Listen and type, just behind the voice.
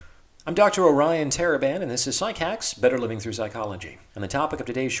I'm Dr. Orion Taraban, and this is Psych Hacks, Better Living Through Psychology. And the topic of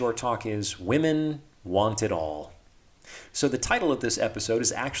today's short talk is Women Want It All. So the title of this episode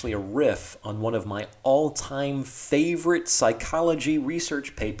is actually a riff on one of my all-time favorite psychology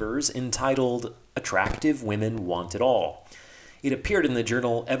research papers entitled Attractive Women Want It All. It appeared in the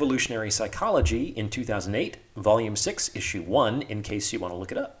journal Evolutionary Psychology in 2008, Volume 6, Issue 1, in case you want to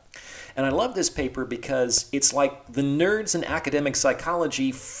look it up. And I love this paper because it's like the nerds in academic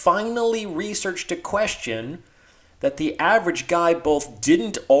psychology finally researched a question that the average guy both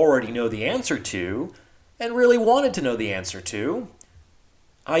didn't already know the answer to and really wanted to know the answer to,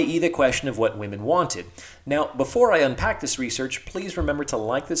 i.e. the question of what women wanted. Now, before I unpack this research, please remember to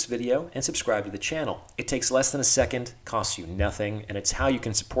like this video and subscribe to the channel. It takes less than a second, costs you nothing, and it's how you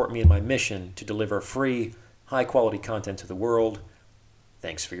can support me in my mission to deliver free, high-quality content to the world.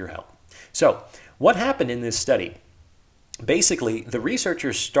 Thanks for your help. So, what happened in this study? Basically, the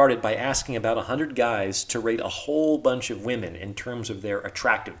researchers started by asking about 100 guys to rate a whole bunch of women in terms of their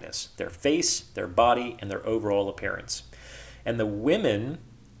attractiveness, their face, their body, and their overall appearance. And the women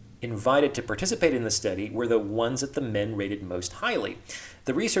invited to participate in the study were the ones that the men rated most highly.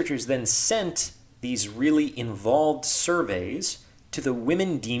 The researchers then sent these really involved surveys to the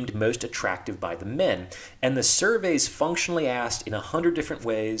women deemed most attractive by the men. And the surveys functionally asked in 100 different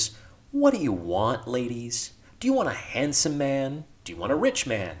ways, what do you want, ladies? Do you want a handsome man? Do you want a rich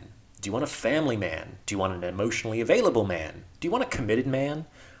man? Do you want a family man? Do you want an emotionally available man? Do you want a committed man?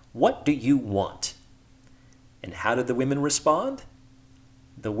 What do you want? And how did the women respond?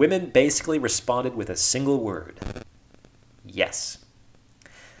 The women basically responded with a single word. Yes.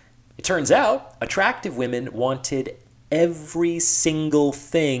 It turns out attractive women wanted every single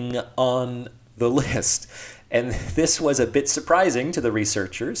thing on the list. And this was a bit surprising to the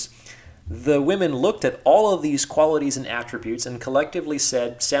researchers. The women looked at all of these qualities and attributes and collectively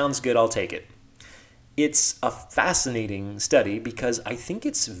said, sounds good, I'll take it. It's a fascinating study because I think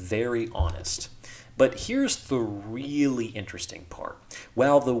it's very honest. But here's the really interesting part.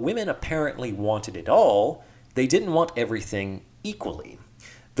 While the women apparently wanted it all, they didn't want everything equally.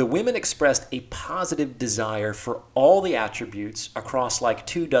 The women expressed a positive desire for all the attributes across like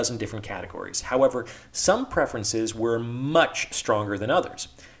 24 different categories. However, some preferences were much stronger than others.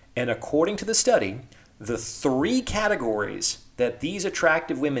 And according to the study, the 3 categories that these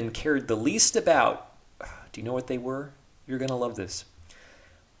attractive women cared the least about, do you know what they were? You're going to love this.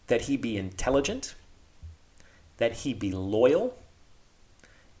 That he be intelligent, that he be loyal,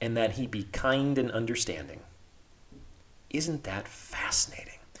 and that he be kind and understanding. Isn't that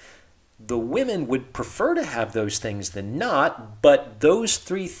fascinating? The women would prefer to have those things than not, but those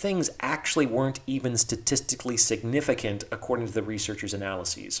 3 things actually weren't even statistically significant according to the researchers'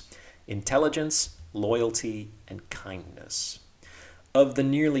 analyses. Intelligence, loyalty, and kindness. Of the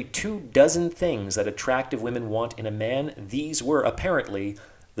nearly 24 things that attractive women want in a man, these were apparently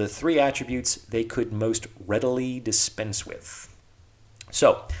the 3 attributes they could most readily dispense with.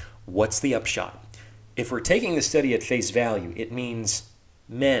 So, what's the upshot? If we're taking the study at face value, it means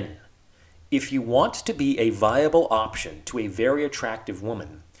men. If you want to be a viable option to a very attractive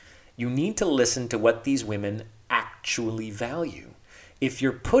woman, you need to listen to what these women actually value. If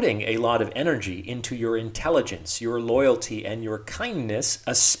you're putting a lot of energy into your intelligence, your loyalty, and your kindness,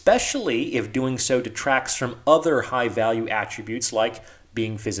 especially if doing so detracts from other high-value attributes like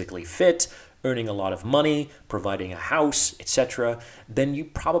being physically fit, earning a lot of money, providing a house, etc., then you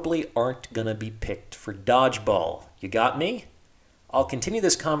probably aren't going to be picked for dodgeball. You got me? I'll continue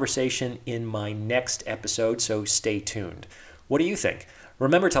this conversation in my next episode, so stay tuned. What do you think?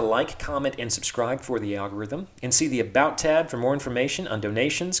 Remember to like, comment, and subscribe for the algorithm, and see the About tab for more information on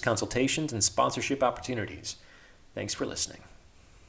donations, consultations, and sponsorship opportunities. Thanks for listening.